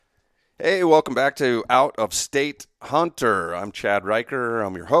Hey, welcome back to Out of State Hunter. I'm Chad Ryker.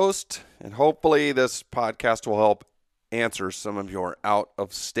 I'm your host, and hopefully this podcast will help answer some of your out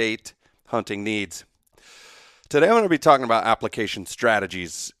of state hunting needs. Today I'm going to be talking about application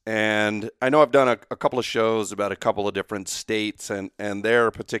strategies, and I know I've done a couple of shows about a couple of different states and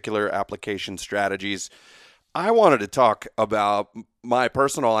their particular application strategies. I wanted to talk about my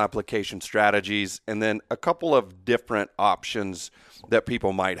personal application strategies and then a couple of different options that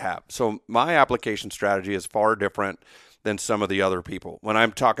people might have. So my application strategy is far different than some of the other people. When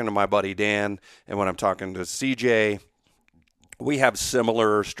I'm talking to my buddy Dan and when I'm talking to CJ, we have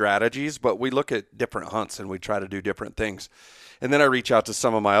similar strategies, but we look at different hunts and we try to do different things. And then I reach out to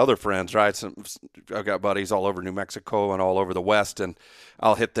some of my other friends, right? I've got buddies all over New Mexico and all over the West, and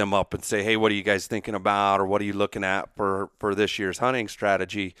I'll hit them up and say, hey, what are you guys thinking about, or what are you looking at for this year's hunting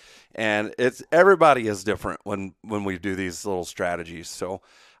strategy? And everybody is different when we do these little strategies. So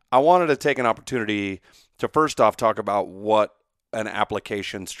I wanted to take an opportunity to first off talk about what an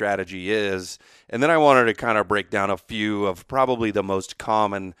application strategy is, and then I wanted to kind of break down a few of probably the most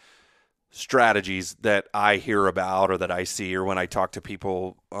common strategies that I hear about or that I see or when I talk to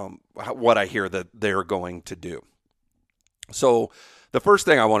people, what I hear that they're going to do. So the first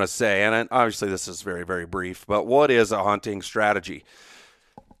thing I want to say, and obviously this is very, very brief, but what is a hunting strategy?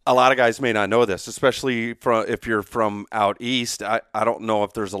 A lot of guys may not know this, especially if you're from out east. I don't know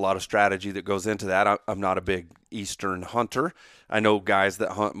if there's a lot of strategy that goes into that. I'm not a big eastern hunter. I know guys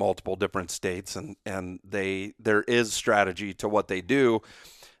that hunt multiple different states, and there is strategy to what they do.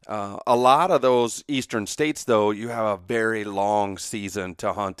 A lot of those eastern states, though, you have a very long season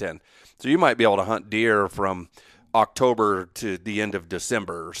to hunt in. So you might be able to hunt deer from October to the end of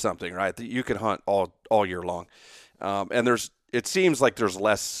December or something, right? You can hunt all year long. And it seems like there's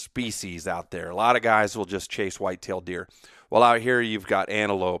less species out there. A lot of guys will just chase white-tailed deer. Well, out here you've got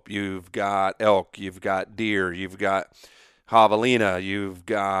antelope, you've got elk, you've got deer, you've got javelina, you've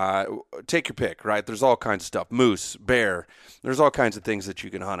got, take your pick, right? There's all kinds of stuff. Moose, bear, there's all kinds of things that you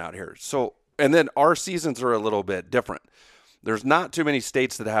can hunt out here. So, and then our seasons are a little bit different. There's not too many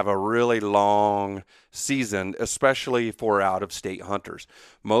states that have a really long season, especially for out-of-state hunters.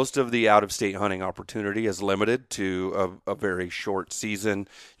 Most of the out-of-state hunting opportunity is limited to a very short season.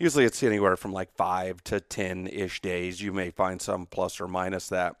 Usually it's anywhere from like 5 to 10-ish days. You may find some plus or minus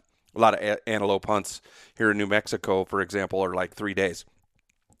that. A lot of antelope hunts here in New Mexico, for example, are like 3 days.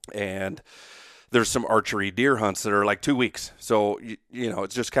 And there's some archery deer hunts that are like 2 weeks. So, it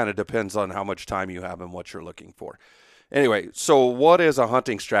just kind of depends on how much time you have and what you're looking for. Anyway, so what is a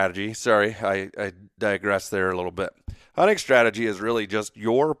hunting strategy? Sorry, I digressed there a little bit. Hunting strategy is really just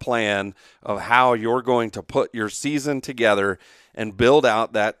your plan of how you're going to put your season together and build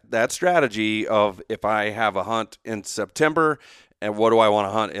out that strategy of, if I have a hunt in September, and what do I want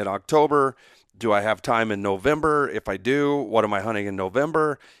to hunt in October? Do I have time in November? If I do, what am I hunting in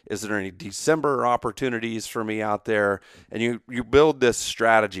November? Is there any December opportunities for me out there? And you build this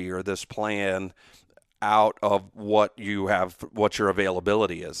strategy or this plan out of what you have, what your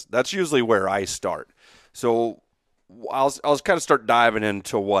availability is. That's usually where I start. So I'll kind of start diving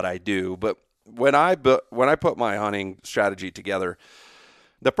into what I do. But when I put my hunting strategy together,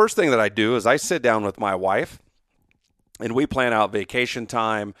 the first thing that I do is I sit down with my wife and we plan out vacation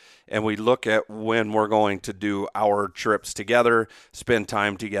time, and we look at when we're going to do our trips together, spend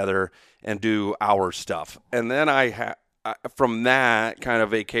time together, and do our stuff. And then from that kind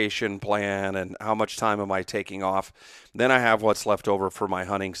of vacation plan and how much time am I taking off, then I have what's left over for my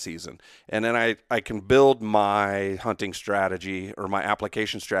hunting season. And then I can build my hunting strategy or my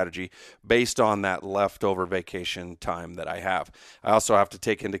application strategy based on that leftover vacation time that I have. I also have to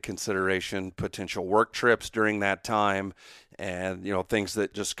take into consideration potential work trips during that time and, things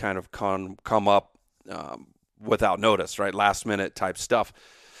that just kind of come up without notice, right? Last minute type stuff.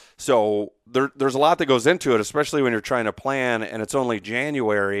 So there's a lot that goes into it, especially when you're trying to plan and it's only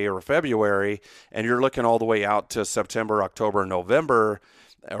January or February and you're looking all the way out to September, October, November,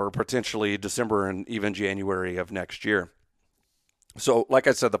 or potentially December and even January of next year. So like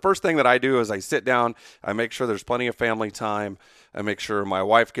I said, the first thing that I do is I sit down, I make sure there's plenty of family time. I make sure my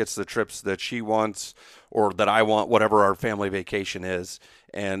wife gets the trips that she wants or that I want, whatever our family vacation is.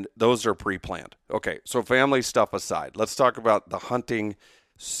 And those are pre-planned. Okay, so family stuff aside, let's talk about the hunting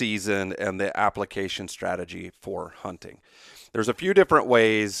season and the application strategy for hunting. There's a few different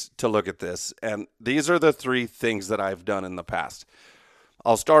ways to look at this, and these are the three things that I've done in the past.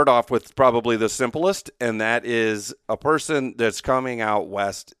 I'll start off with probably the simplest, and that is a person that's coming out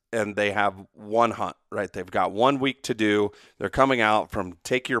west and they have one hunt, right? They've got 1 week to do. They're coming out from,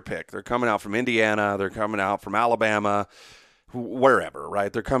 take your pick. They're coming out from Indiana. They're coming out from Alabama, wherever,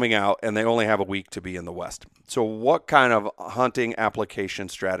 right? They're coming out and they only have a week to be in the West. So what kind of hunting application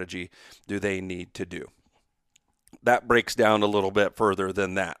strategy do they need to do? That breaks down a little bit further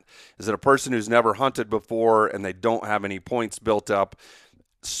than that. Is it a person who's never hunted before and they don't have any points built up?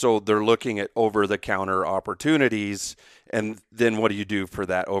 So they're looking at over-the-counter opportunities, and then what do you do for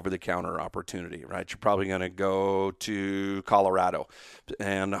that over-the-counter opportunity, right? You're probably going to go to Colorado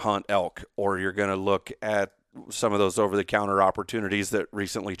and hunt elk, or you're going to look at some of those over-the-counter opportunities that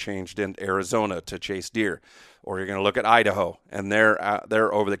recently changed in Arizona to chase deer, or you're going to look at Idaho and their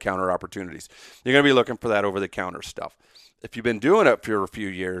over-the-counter opportunities. You're going to be looking for that over-the-counter stuff. If you've been doing it for a few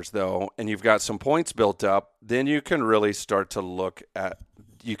years, though, and you've got some points built up, then you can really start to look at,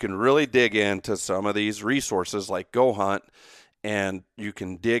 you can really dig into some of these resources like Go Hunt, and you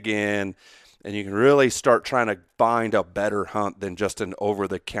can dig in and you can really start trying to find a better hunt than just an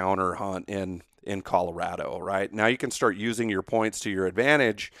over-the-counter hunt in Colorado, right? Now you can start using your points to your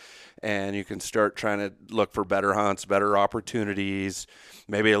advantage, and you can start trying to look for better hunts, better opportunities,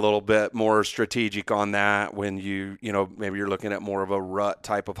 maybe a little bit more strategic on that when maybe you're looking at more of a rut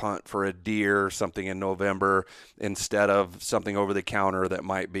type of hunt for a deer, something in November, instead of something over the counter that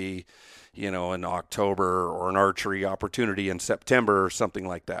might be, in October, or an archery opportunity in September or something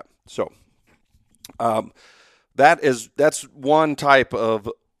like that. So that's one type of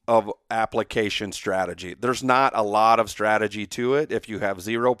application strategy. There's not a lot of strategy to it. If you have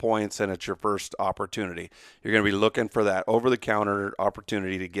 0 points and it's your first opportunity, you're going to be looking for that over-the-counter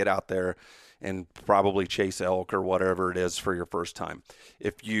opportunity to get out there and probably chase elk or whatever it is for your first time.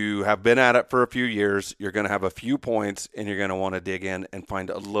 If you have been at it for a few years, you're going to have a few points and you're going to want to dig in and find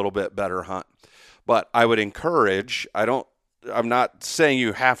a little bit better hunt. But I would encourage, I'm not saying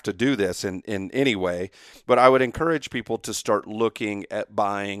you have to do this in any way, but I would encourage people to start looking at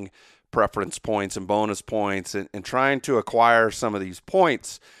buying preference points and bonus points and trying to acquire some of these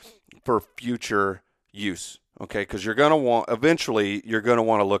points for future use. Okay, because eventually you're going to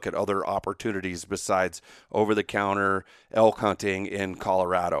want to look at other opportunities besides over-the-counter elk hunting in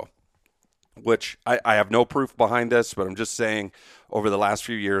Colorado, which I have no proof behind this, but I'm just saying over the last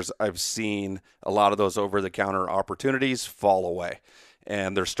few years, I've seen a lot of those over-the-counter opportunities fall away,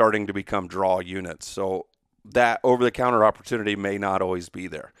 and they're starting to become draw units. So that over-the-counter opportunity may not always be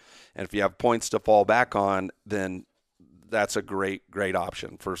there. And if you have points to fall back on, then that's a great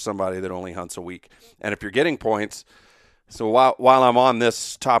option for somebody that only hunts a week. And if you're getting points, so while I'm on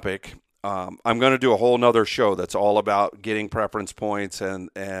this topic, I'm going to do a whole nother show that's all about getting preference points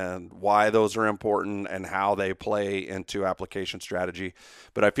and why those are important and how they play into application strategy.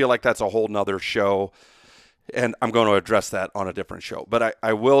 But I feel like that's a whole nother show, and I'm going to address that on a different show. But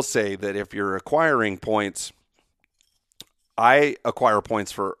I will say that if you're acquiring points, I acquire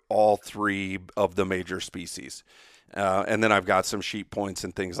points for all 3 of the major species. And then I've got some sheep points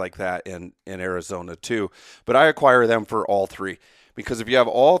and things like that in Arizona too. But I acquire them for all 3. Because if you have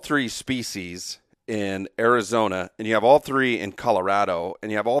all 3 species in Arizona, and you have all 3 in Colorado,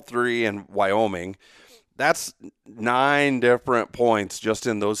 and you have all 3 in Wyoming, that's 9 different points just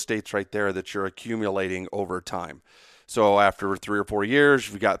in those states right there that you're accumulating over time. So after 3 or 4 years,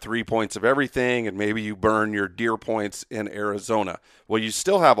 you've got 3 points of everything, and maybe you burn your deer points in Arizona. Well, you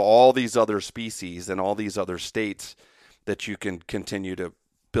still have all these other species and all these other states that you can continue to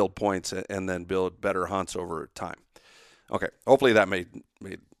build points and then build better hunts over time. Okay, hopefully that made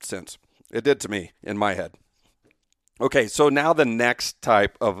sense. It did to me in my head. Okay, so now the next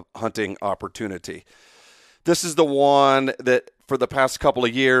type of hunting opportunity. This is the one that for the past couple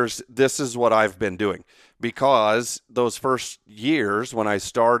of years, this is what I've been doing. Because those first years when I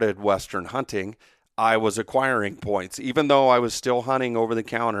started Western hunting, I was acquiring points. Even though I was still hunting over the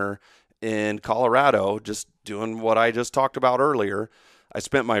counter in Colorado, just doing what I just talked about earlier, I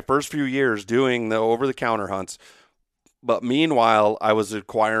spent my first few years doing the over the counter hunts. But meanwhile, I was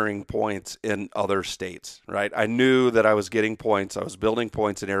acquiring points in other states, right? I knew that I was getting points. I was building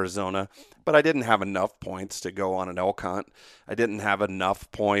points in Arizona, but I didn't have enough points to go on an elk hunt. I didn't have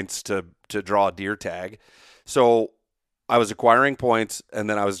enough points to draw a deer tag. So I was acquiring points, and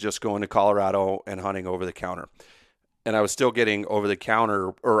then I was just going to Colorado and hunting over the counter. And I was still getting over the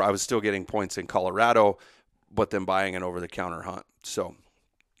counter, or I was still getting points in Colorado, but then buying an over the counter hunt. So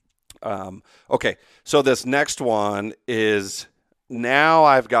okay, so this next one is now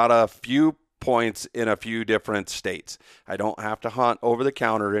I've got a few points in a few different states. I don't have to hunt over the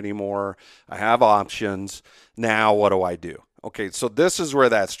counter anymore. I have options. Now what do I do? Okay, so this is where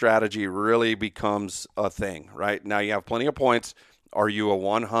that strategy really becomes a thing, right? Now you have plenty of points. Are you a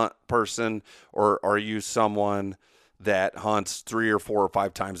one hunt person, or are you someone that hunts 3 or 4 or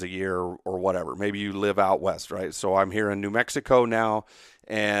 5 times a year or whatever. Maybe you live out west, right? So I'm here in New Mexico now,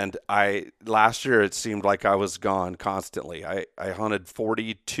 and last year it seemed like I was gone constantly. I hunted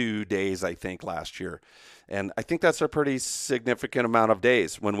 42 days, I think, last year. And I think that's a pretty significant amount of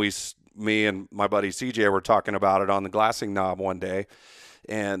days. When me and my buddy CJ were talking about it on the glassing knob one day,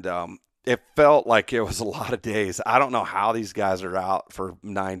 and it felt like it was a lot of days. I don't know how these guys are out for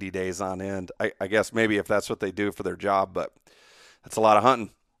 90 days on end. I guess maybe if that's what they do for their job, but that's a lot of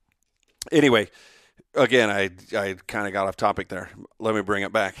hunting. Anyway, again, I kind of got off topic there. Let me bring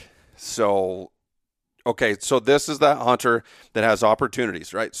it back. So, okay, so this is that hunter that has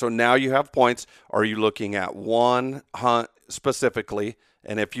opportunities, right? So now you have points. Are you looking at one hunt specifically?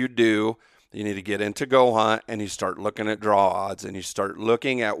 And if you do, you need to get into Go Hunt, and you start looking at draw odds, and you start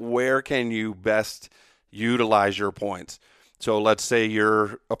looking at where can you best utilize your points. So let's say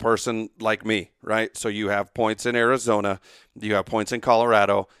you're a person like me, right? So you have points in Arizona, you have points in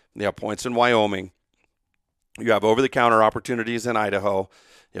Colorado, you have points in Wyoming, you have over-the-counter opportunities in Idaho,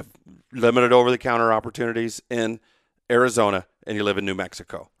 you have limited over-the-counter opportunities in Arizona, and you live in New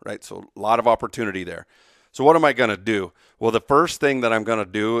Mexico, right? So a lot of opportunity there. So what am I going to do? Well, the first thing that I'm going to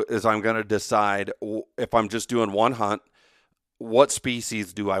do is I'm going to decide, if I'm just doing one hunt, what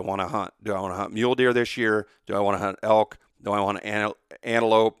species do I want to hunt? Do I want to hunt mule deer this year? Do I want to hunt elk? Do I want to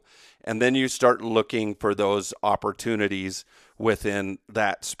antelope? And then you start looking for those opportunities within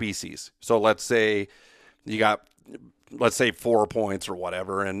that species. So let's say you got, 4 points or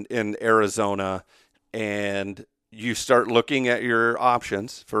whatever in Arizona, and you start looking at your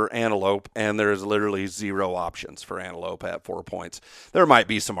options for antelope, and there's literally 0 options for antelope at 4 points. There might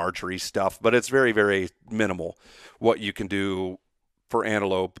be some archery stuff, but it's very, very minimal what you can do for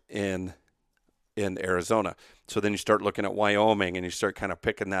antelope in Arizona. So then you start looking at Wyoming, and you start kind of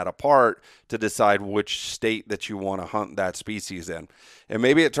picking that apart to decide which state that you want to hunt that species in. And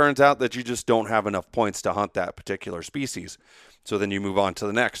maybe it turns out that you just don't have enough points to hunt that particular species. So then you move on to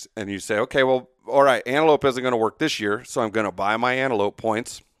the next, and you say, okay, well, all right, antelope isn't going to work this year, so I'm going to buy my antelope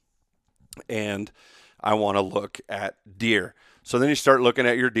points, and I want to look at deer. So then you start looking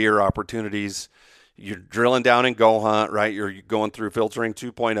at your deer opportunities. You're drilling down in Go Hunt, right? You're going through filtering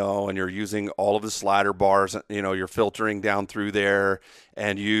 2.0, and you're using all of the slider bars. You're filtering down through there,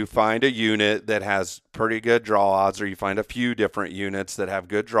 and you find a unit that has pretty good draw odds, or you find a few different units that have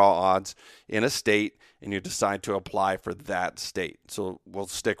good draw odds in a state, and you decide to apply for that state. So we'll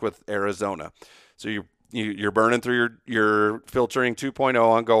stick with Arizona. So you're burning through your filtering 2.0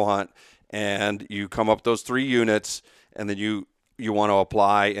 on Go Hunt, and you come up those 3 units, and then you want to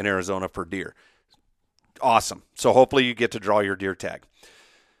apply in Arizona for deer. Awesome. So hopefully you get to draw your deer tag.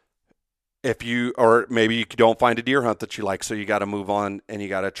 Or maybe you don't find a deer hunt that you like, so you got to move on and you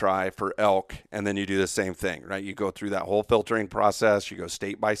got to try for elk, and then you do the same thing, right? You go through that whole filtering process, you go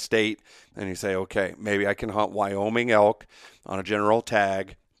state by state, and you say, okay, maybe I can hunt Wyoming elk on a general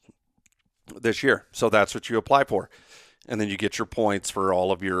tag this year. So that's what you apply for. And then you get your points for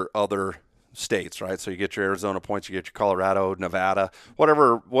all of your other states, right? So you get your Arizona points, you get your Colorado, Nevada,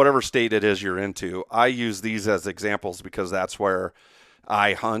 whatever state it is you're into. I use these as examples because that's where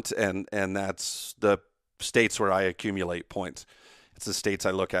I hunt, and that's the states where I accumulate points. It's the states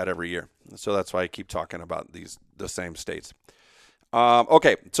I look at every year. So that's why I keep talking about the same states.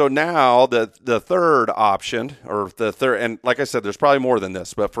 Okay, so now the third option, and like I said, there's probably more than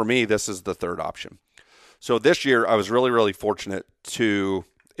this, but for me, this is the third option. So this year, I was really, really fortunate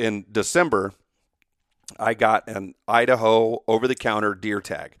in December, I got an Idaho over-the-counter deer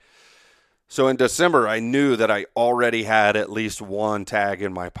tag. So in December, I knew that I already had at least one tag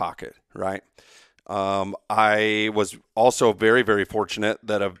in my pocket, right? I was also very, very fortunate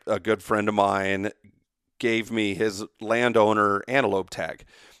that a good friend of mine gave me his landowner antelope tag.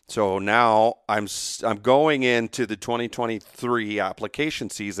 So now I'm going into the 2023 application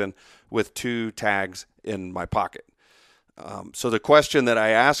season with 2 tags in my pocket. So the question that I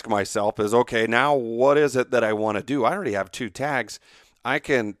ask myself is, okay, now what is it that I want to do? I already have 2 tags. I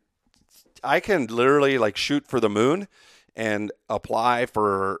can literally like shoot for the moon and apply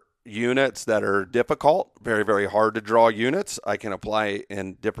for units that are difficult, very, very hard to draw units. I can apply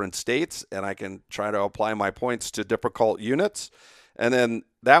in different states, and I can try to apply my points to difficult units. And then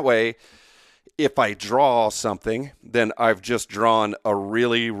that way, if I draw something, then I've just drawn a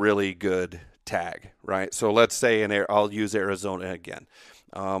really, really good tag, right? So let's say I'll use Arizona again.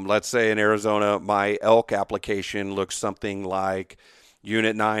 Let's say in Arizona, my elk application looks something like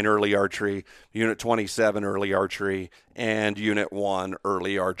Unit 9 early archery, Unit 27 early archery, and Unit 1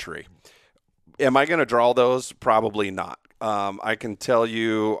 early archery. Am I going to draw those? Probably not. I can tell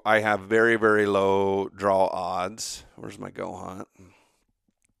you I have very, very low draw odds. Where's my go hunt?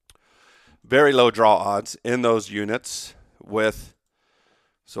 Very low draw odds in those units with,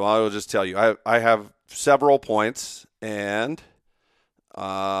 so I will just tell you, I have several points, and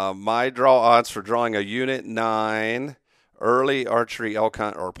my draw odds for drawing a Unit 9 early archery elk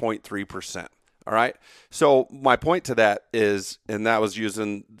hunt are 0.3%. All right. So my point to that is, and that was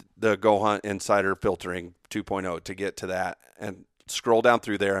using the Go Hunt Insider filtering 2.0 to get to that, and scroll down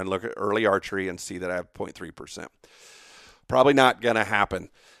through there and look at early archery and see that I have 0.3%. Probably not going to happen.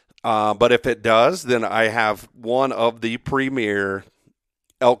 But if it does, then I have one of the premier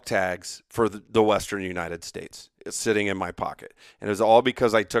elk tags for the Western United States. It's sitting in my pocket. And it was all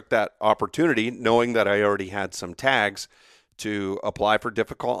because I took that opportunity, knowing that I already had some tags, to apply for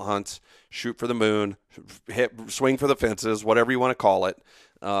difficult hunts, shoot for the moon, swing for the fences, whatever you want to call it.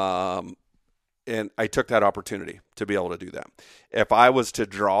 And I took that opportunity to be able to do that. If I was to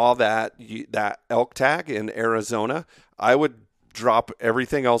draw that elk tag in Arizona, I would drop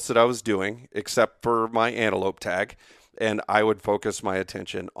everything else that I was doing except for my antelope tag, and I would focus my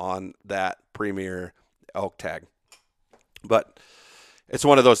attention on that premier elk tag. But it's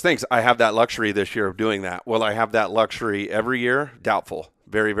one of those things. I have that luxury this year of doing that. Will I have that luxury every year? Doubtful.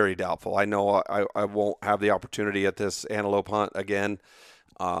 Very, very doubtful. I know I won't have the opportunity at this antelope hunt again.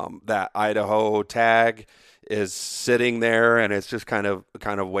 That Idaho tag is sitting there, and it's just kind of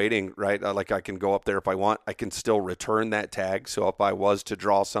waiting, right? Like, I can go up there if I want. I can still return that tag. So if I was to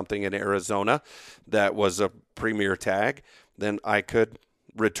draw something in Arizona that was a premier tag, then I could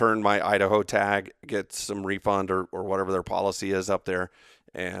return my Idaho tag, get some refund or whatever their policy is up there,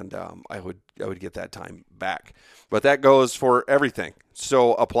 and I would get that time back. But that goes for everything.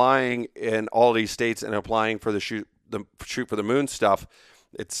 So applying in all these states and applying for the shoot for the moon stuff,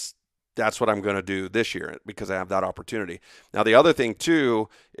 that's what I'm going to do this year because I have that opportunity. Now, the other thing too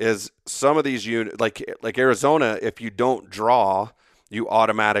is some of these units, like Arizona, if you don't draw, you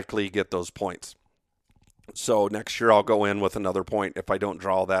automatically get those points. So next year I'll go in with another point if I don't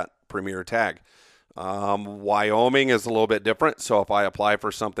draw that premier tag. Wyoming is a little bit different. So if I apply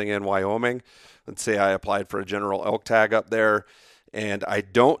for something in Wyoming, let's say I applied for a general elk tag up there and I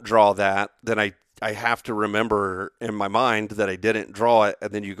don't draw that, then I have to remember in my mind that I didn't draw it,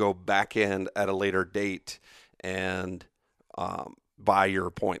 and then you go back in at a later date and buy your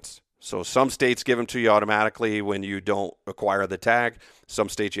points. So some states give them to you automatically when you don't acquire the tag. Some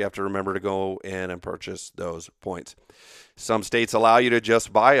states you have to remember to go in and purchase those points. Some states allow you to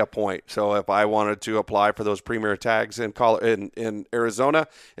just buy a point. So if I wanted to apply for those premier tags in Arizona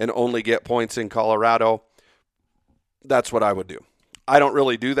and only get points in Colorado, that's what I would do. I don't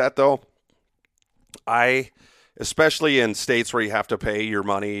really do that though. Especially in states where you have to pay your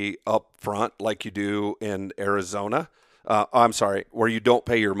money up front like you do in Arizona. Where you don't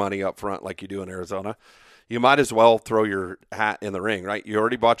pay your money up front like you do in Arizona. You might as well throw your hat in the ring, right? You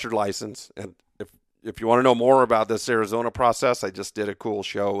already bought your license. And if you want to know more about this Arizona process, I just did a cool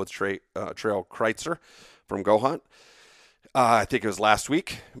show with Trail Kreitzer from Go Hunt. I think it was last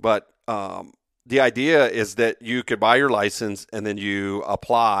week. But the idea is that you could buy your license and then you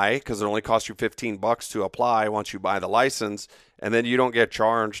apply, because it only costs you $15 to apply once you buy the license, and then you don't get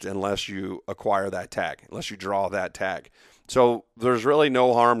charged unless you acquire that tag, unless you draw that tag. So there's really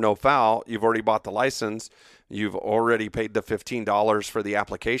no harm, no foul. You've already bought the license. You've already paid the $15 for the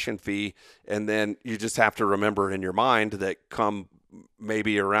application fee, and then you just have to remember in your mind that come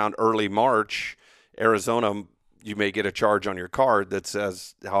maybe around early March, Arizona, you may get a charge on your card that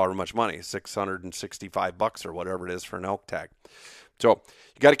says however much money, $665 or whatever it is for an elk tag. So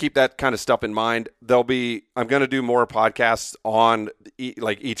you got to keep that kind of stuff in mind. I'm going to do more podcasts on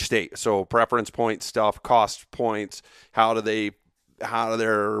each state. So preference point stuff, cost points, how do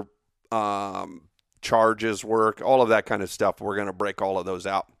their charges work, all of that kind of stuff. We're going to break all of those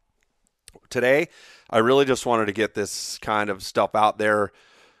out. Today, I really just wanted to get this kind of stuff out there.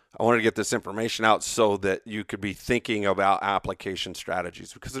 I wanted to get this information out so that you could be thinking about application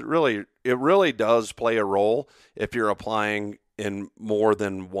strategies, because it really does play a role if you're applying in more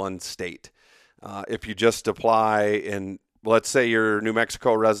than one state. If you just apply in, let's say you're a New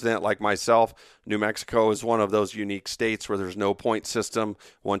Mexico resident like myself, New Mexico is one of those unique states where there's no point system.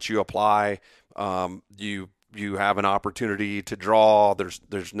 Once you apply, you have an opportunity to draw.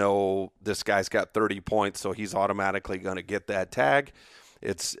 There's no, this guy's got 30 points, so he's automatically going to get that tag.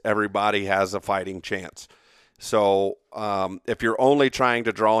 It's everybody has a fighting chance. So if you're only trying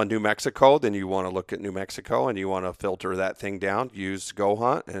to draw in New Mexico, then you want to look at New Mexico and you want to filter that thing down. Use Go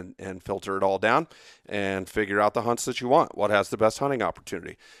Hunt and filter it all down and figure out the hunts that you want. What has the best hunting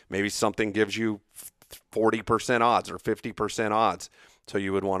opportunity? Maybe something gives you 40% odds or 50% odds. So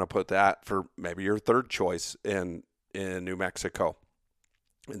you would want to put that for maybe your third choice in New Mexico.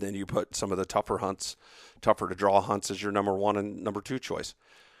 And then you put some of the tougher to draw hunts as your number one and number two choice,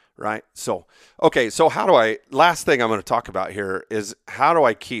 right? So, okay, so last thing I'm going to talk about here is how do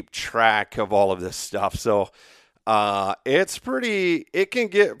I keep track of all of this stuff? So it can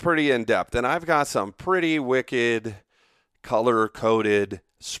get pretty in-depth, and I've got some pretty wicked color-coded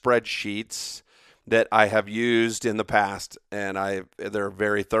spreadsheets that I have used in the past, and they're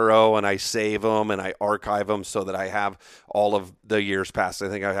very thorough, and I save them and I archive them so that I have all of the years past. I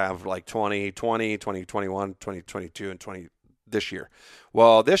think I have like 2020, 2021, 2022, and 20 this year.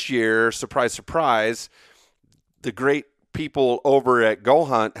 Well, this year, surprise, surprise, the great people over at Go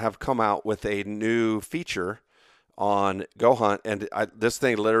Hunt have come out with a new feature on Go Hunt, and this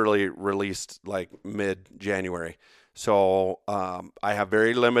thing literally released like mid-January. So I have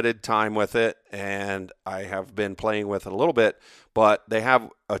very limited time with it, and I have been playing with it a little bit, but they have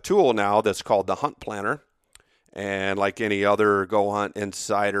a tool now that's called the Hunt Planner, and like any other Go Hunt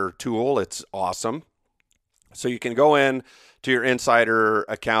Insider tool, it's awesome. So you can go in to your Insider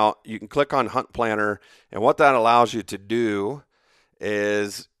account, you can click on Hunt Planner, and what that allows you to do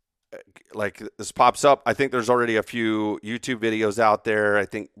is, like, this pops up. I think there's already a few YouTube videos out there. I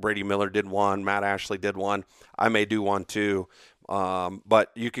think Brady Miller did one. Matt Ashley did one. I may do one too.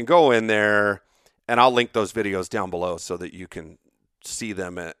 But you can go in there, and I'll link those videos down below so that you can see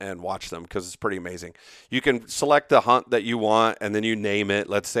them and watch them, because it's pretty amazing. You can select the hunt that you want, and then you name it.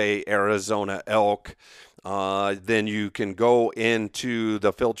 Let's say Arizona elk. Then you can go into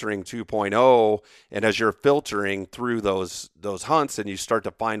the filtering 2.0, and as you're filtering through those hunts and you start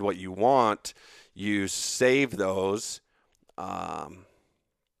to find what you want, you save those. I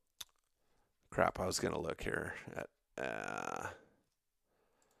was going to look here at,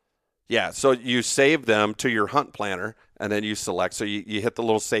 so you save them to your Hunt Planner, and then you select. So you hit the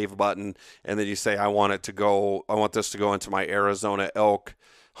little save button, and then you say, I want this to go into my Arizona elk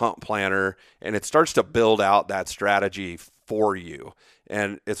Hunt Planner, and it starts to build out that strategy for you.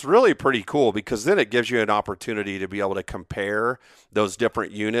 And it's really pretty cool, because then it gives you an opportunity to be able to compare those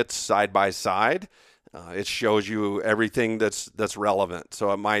different units side by side. It shows you everything that's relevant.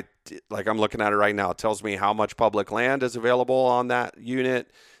 So it might, like I'm looking at it right now, it tells me how much public land is available on that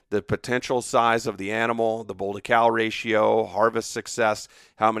unit, the potential size of the animal, the bull to cow ratio, harvest success,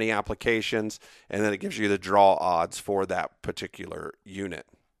 how many applications, and then it gives you the draw odds for that particular unit.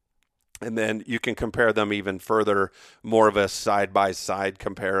 And then you can compare them even further, more of a side-by-side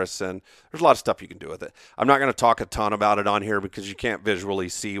comparison. There's a lot of stuff you can do with it. I'm not going to talk a ton about it on here because you can't visually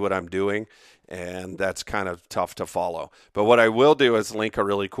see what I'm doing, and that's kind of tough to follow. But what I will do is link a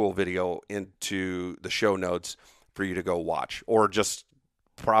really cool video into the show notes for you to go watch, or just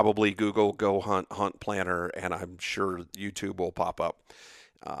probably Google Go Hunt Planner, and I'm sure YouTube will pop up.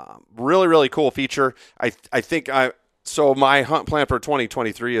 Really, really cool feature. So my hunt plan for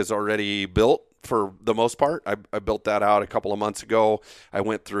 2023 is already built for the most part. I built that out a couple of months ago. I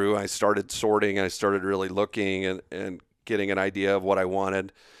went through, I started sorting, I started really looking and getting an idea of what I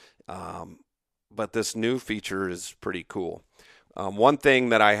wanted. But this new feature is pretty cool. One thing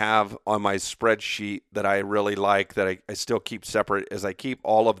that I have on my spreadsheet that I really like, that I still keep separate, is I keep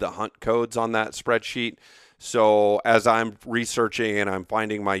all of the hunt codes on that spreadsheet. So as I'm researching and I'm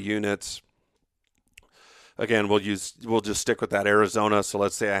finding my units, again, we'll just stick with that Arizona. So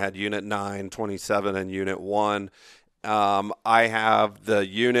let's say I had unit 9, 27, and unit 1. I have the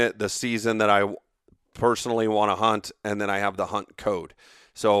unit, the season that I personally want to hunt, and then I have the hunt code.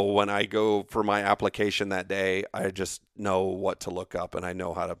 So when I go for my application that day, I just know what to look up, and I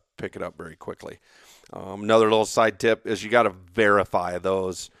know how to pick it up very quickly. Another little side tip is you got to verify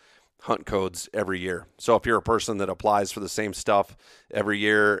those hunt codes every year. So if you're a person that applies for the same stuff every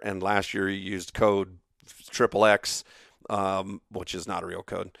year, and last year you used code XXX, which is not a real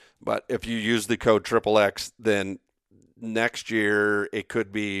code, but if you use the code XXX, then next year it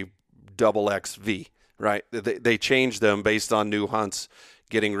could be XXV, right? They change them based on new hunts,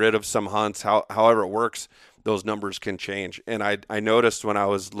 getting rid of some hunts, however it works, those numbers can change. And I noticed when I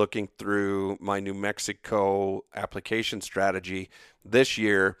was looking through my New Mexico application strategy this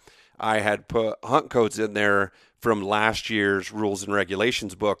year, I had put hunt codes in there from last year's rules and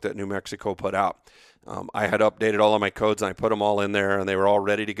regulations book that New Mexico put out. I had updated all of my codes, and I put them all in there, and they were all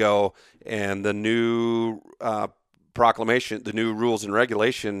ready to go. And the new proclamation, the new rules and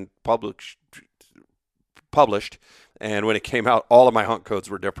regulation published, and when it came out, all of my hunt codes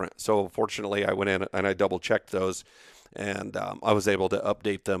were different. So fortunately, I went in and I double-checked those, and I was able to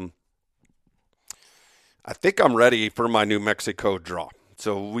update them. I think I'm ready for my New Mexico draw.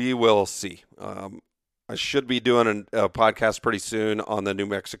 So we will see. I should be doing a podcast pretty soon on the New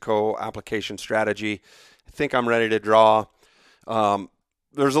Mexico application strategy. I think I'm ready to draw. Um,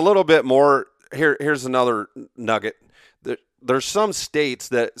 there's a little bit more. Here's another nugget. There's some states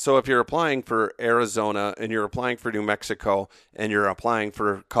that, so if you're applying for Arizona and you're applying for New Mexico and you're applying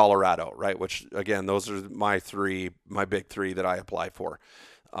for Colorado, right? Which again, those are my big three that I apply for.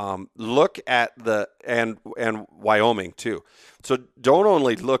 Look at and Wyoming too. So don't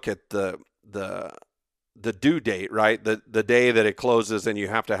only look at the due date, right? The day that it closes and you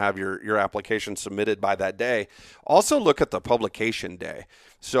have to have your application submitted by that day. Also look at the publication day.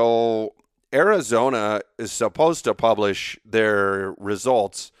 So Arizona is supposed to publish their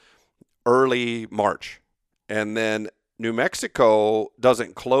results early March. And then New Mexico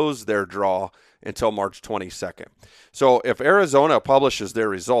doesn't close their draw until March 22nd. So if Arizona publishes their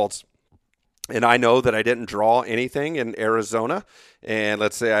results, and I know that I didn't draw anything in Arizona, and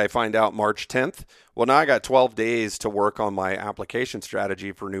let's say I find out March 10th, well, now I got 12 days to work on my application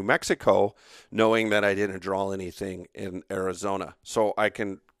strategy for New Mexico, knowing that I didn't draw anything in Arizona. So I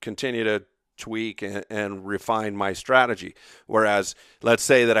can continue to tweak and refine my strategy. Whereas, let's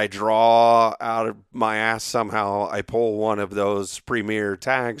say that I draw out of my ass somehow, I pull one of those premier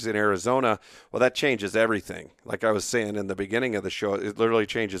tags in Arizona, well, that changes everything. Like I was saying in the beginning of the show, it literally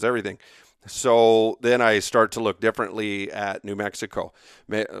changes everything. So then I start to look differently at New Mexico.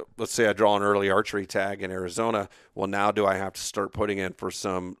 Let's say I draw an early archery tag in Arizona. Well, now do I have to start putting in for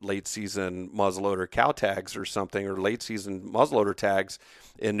some late season muzzleloader cow tags or something, or late season muzzleloader tags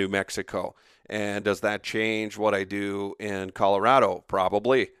in New Mexico? And does that change what I do in Colorado?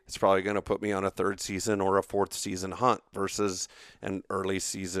 Probably. It's probably going to put me on a third season or a fourth season hunt versus an early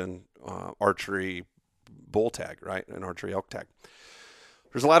season archery bull tag, right? An archery elk tag.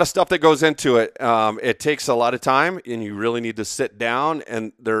 There's a lot of stuff that goes into it. It takes a lot of time, and you really need to sit down.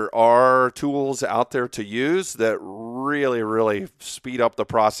 And there are tools out there to use that really, really speed up the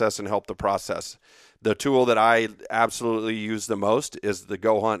process and help the process. The tool that I absolutely use the most is the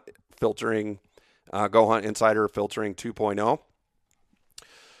Go Hunt Insider Filtering 2.0.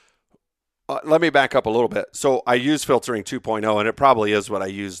 Let me back up a little bit. So I use Filtering 2.0, and it probably is what I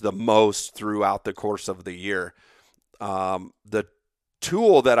use the most throughout the course of the year. The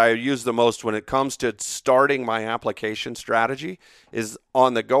tool that I use the most when it comes to starting my application strategy is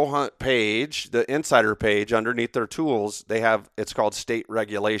on the Go Hunt page, the insider page. Underneath their tools, it's called state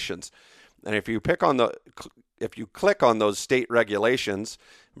regulations. And if you click on those state regulations,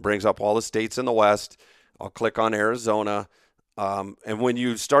 it brings up all the states in the West. I'll click on Arizona. And when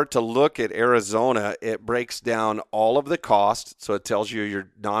you start to look at Arizona, it breaks down all of the costs. So it tells you your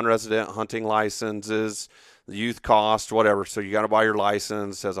non-resident hunting licenses, the youth cost, whatever. So you got to buy your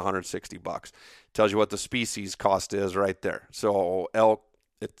license, says $160. Tells you what the species cost is right there. So elk,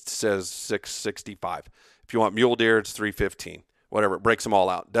 it says $665. If you want mule deer, it's $315. Whatever, it breaks them all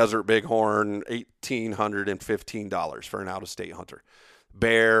out. Desert bighorn, $1,815 for an out-of-state hunter.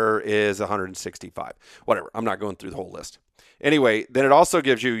 Bear is $165. Whatever, I'm not going through the whole list. Anyway, then it also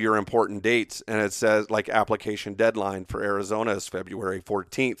gives you your important dates, and it says like application deadline for Arizona is February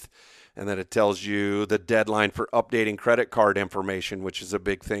 14th. And then it tells you the deadline for updating credit card information, which is a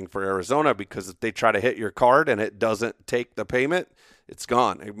big thing for Arizona, because if they try to hit your card and it doesn't take the payment, it's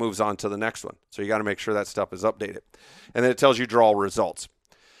gone. It moves on to the next one. So you got to make sure that stuff is updated. And then it tells you draw results.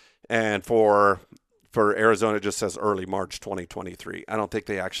 And for Arizona, it just says early March 2023. I don't think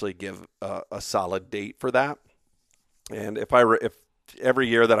they actually give a solid date for that. And if every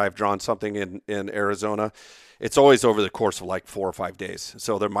year that I've drawn something in Arizona, it's always over the course of like 4 or 5 days.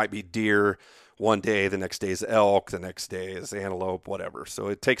 So there might be deer one day, the next day is elk, the next day is antelope, whatever. So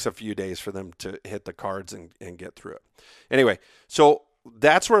it takes a few days for them to hit the cards and get through it. Anyway, so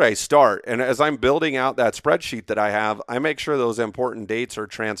that's where I start. And as I'm building out that spreadsheet that I have, I make sure those important dates are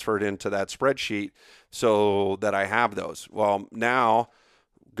transferred into that spreadsheet so that I have those. Well, now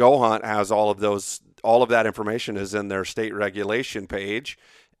Go Hunt has all of that information is in their state regulation page,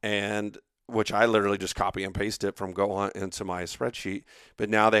 and which I literally just copy and paste it from Go Hunt into my spreadsheet. But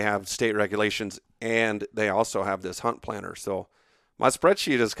now they have state regulations, and they also have this hunt planner. So my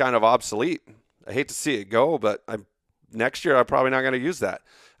spreadsheet is kind of obsolete. I hate to see it go, but next year I'm probably not going to use that.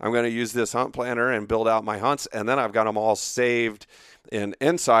 I'm going to use this hunt planner and build out my hunts, and then I've got them all saved in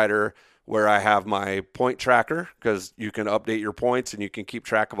Insider, where I have my point tracker, because you can update your points and you can keep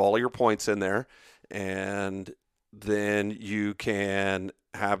track of all of your points in there. And then you can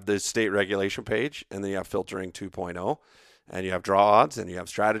have the state regulation page, and then you have filtering 2.0, and you have draw odds, and you have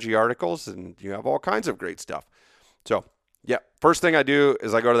strategy articles, and you have all kinds of great stuff. So yeah, first thing I do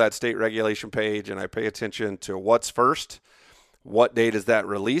is I go to that state regulation page and I pay attention to what's first, what date is that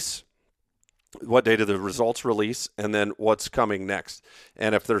release, what day do the results release, and then what's coming next.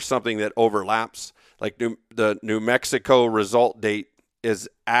 And if there's something that overlaps, like the New Mexico result date is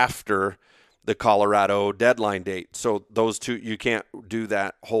after the Colorado deadline date. So those two, you can't do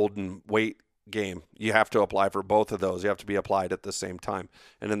that hold and wait game. You have to apply for both of those. You have to be applied at the same time.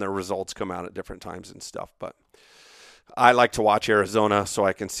 And then the results come out at different times and stuff. But I like to watch Arizona so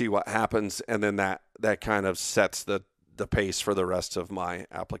I can see what happens. And then that kind of sets the pace for the rest of my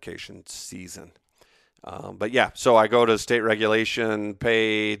application season. But yeah, so I go to the state regulation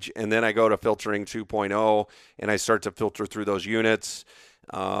page, and then I go to filtering 2.0, and I start to filter through those units.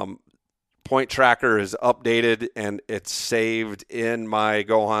 Point tracker is updated, and it's saved in my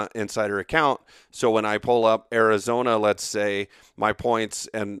Go Hunt Insider account. So when I pull up Arizona, let's say, my points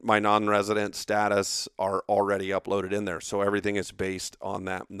and my non-resident status are already uploaded in there. So everything is based on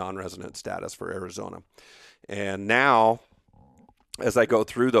that non-resident status for Arizona. And now, as I go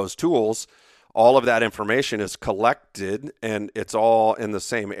through those tools, all of that information is collected and it's all in the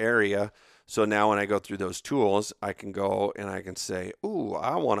same area. So now when I go through those tools, I can go and I can say, ooh,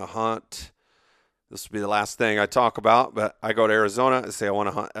 I want to hunt. This will be the last thing I talk about, but I go to Arizona and say I want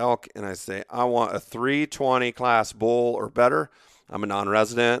to hunt elk, and I say I want a 320 class bull or better. I'm a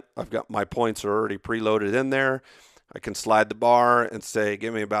non-resident. I've got my points are already preloaded in there. I can slide the bar and say,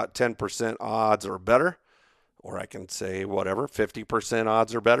 give me about 10% odds or better. Or I can say whatever, 50%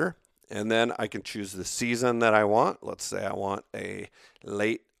 odds or better. And then I can choose the season that I want. Let's say I want a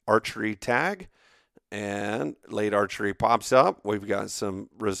late archery tag, and late archery pops up. We've got some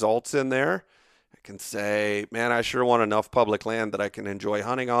results in there. I can say, man, I sure want enough public land that I can enjoy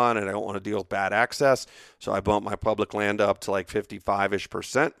hunting on, and I don't want to deal with bad access. So I bump my public land up to like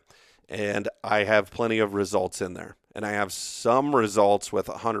 55-ish%, and I have plenty of results in there. And I have some results with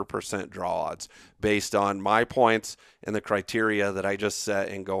 100% draw odds based on my points and the criteria that I just set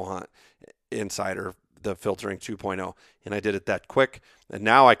in Go Hunt Insider, the filtering 2.0. And I did it that quick. And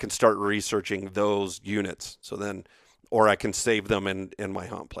now I can start researching those units. So then, or I can save them in my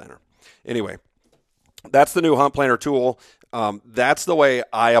hunt planner. Anyway, that's the new hunt planner tool. That's the way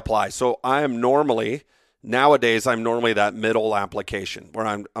I apply. So nowadays, I'm normally that middle application where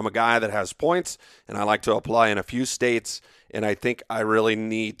I'm a guy that has points and I like to apply in a few states. And I think I really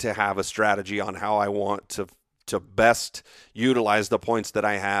need to have a strategy on how I want to best utilize the points that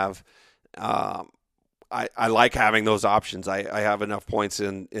I have. I like having those options. I have enough points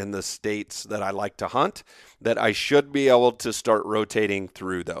in the states that I like to hunt that I should be able to start rotating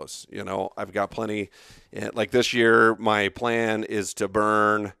through those. You know, I've got plenty. Like this year, my plan is to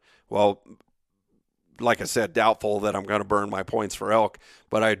burn, well, like I said, doubtful that I'm going to burn my points for elk,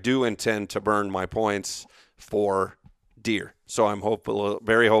 but I do intend to burn my points for deer. So I'm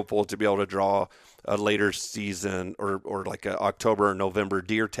very hopeful to be able to draw a later season or like an October or November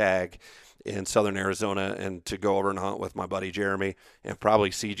deer tag in southern Arizona and to go over and hunt with my buddy Jeremy and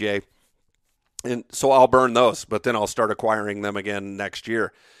probably CJ. And so I'll burn those, but then I'll start acquiring them again next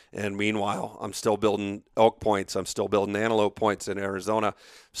year. And meanwhile, I'm still building elk points. I'm still building antelope points in Arizona,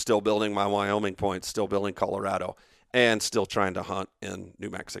 still building my Wyoming points, still building Colorado, and still trying to hunt in New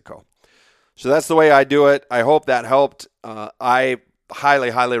Mexico. So that's the way I do it. I hope that helped. I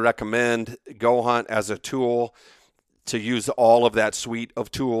highly, highly recommend Go Hunt as a tool to use all of that suite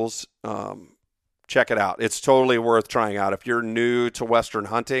of tools. Check it out. It's totally worth trying out. If you're new to Western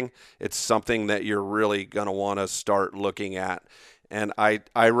hunting, it's something that you're really going to want to start looking at. And I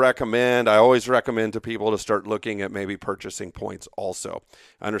always recommend to people to start looking at maybe purchasing points also.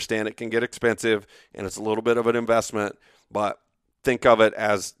 I understand it can get expensive and it's a little bit of an investment, but think of it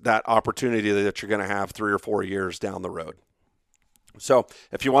as that opportunity that you're going to have 3 or 4 years down the road. So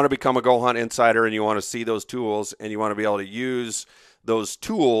if you want to become a Go Hunt Insider and you want to see those tools and you want to be able to use those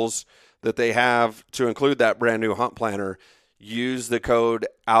tools that they have to include that brand new hunt planner, use the code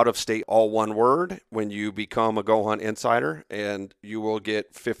out of state, all one word, when you become a Go Hunt Insider, and you will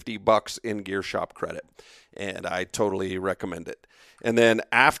get $50 in gear shop credit. And I totally recommend it. And then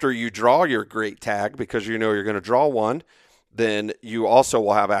after you draw your great tag, because you know you're going to draw one, then you also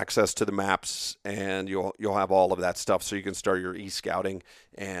will have access to the maps and you'll have all of that stuff. So you can start your e-scouting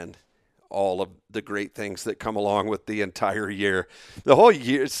and all of the great things that come along with the entire year, the whole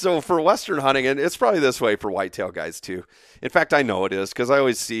year. So for Western hunting, and it's probably this way for whitetail guys too. In fact, I know it is because I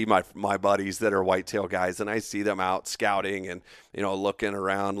always see my buddies that are whitetail guys, and I see them out scouting and, you know, looking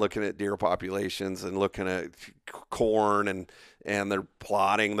around, looking at deer populations and looking at corn and they're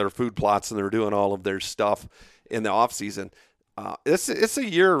plotting their food plots and they're doing all of their stuff in the off season. It's a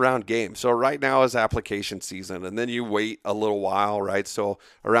year-round game. So right now is application season, and then you wait a little while, right? So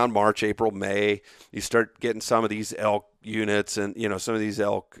around March, April, May, you start getting some of these elk units and, you know, some of these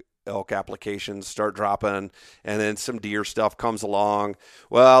elk elk applications start dropping, and then some deer stuff comes along.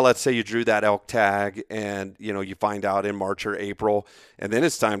 Well, let's say you drew that elk tag, and you find out in March or April, and then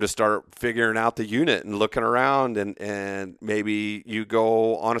it's time to start figuring out the unit and looking around, and maybe you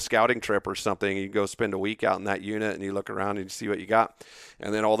go on a scouting trip or something. You go spend a week out in that unit, and you look around and you see what you got,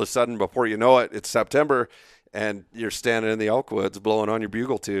 and then all of a sudden, before you know it, it's September, and you're standing in the elk woods blowing on your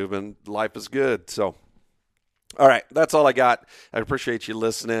bugle tube, and life is good. So, all right, that's all I got. I appreciate you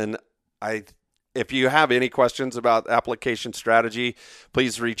listening. If you have any questions about application strategy,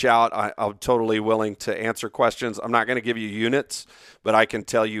 please reach out. I'm totally willing to answer questions. I'm not going to give you units, but I can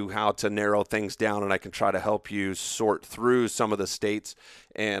tell you how to narrow things down, and I can try to help you sort through some of the states,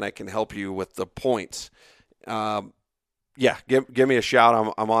 and I can help you with the points. Give me a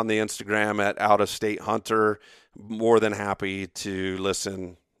shout. I'm on the Instagram at Out of State Hunter. More than happy to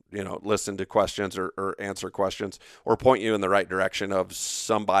listen to questions or answer questions or point you in the right direction of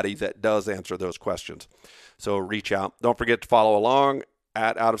somebody that does answer those questions. So reach out. Don't forget to follow along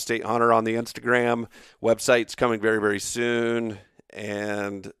at Out of State Hunter on the Instagram. Website's coming very, very soon.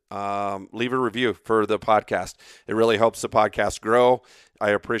 And leave a review for the podcast. It really helps the podcast grow. I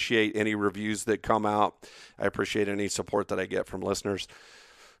appreciate any reviews that come out. I appreciate any support that I get from listeners.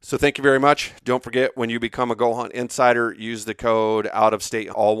 So thank you very much. Don't forget, when you become a Go Hunt Insider, use the code Out of State,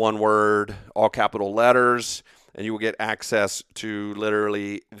 all one word, all capital letters, and you will get access to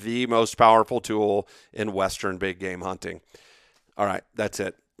literally the most powerful tool in Western big game hunting. All right, that's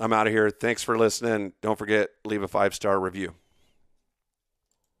it. I'm out of here. Thanks for listening. Don't forget, leave a 5-star review.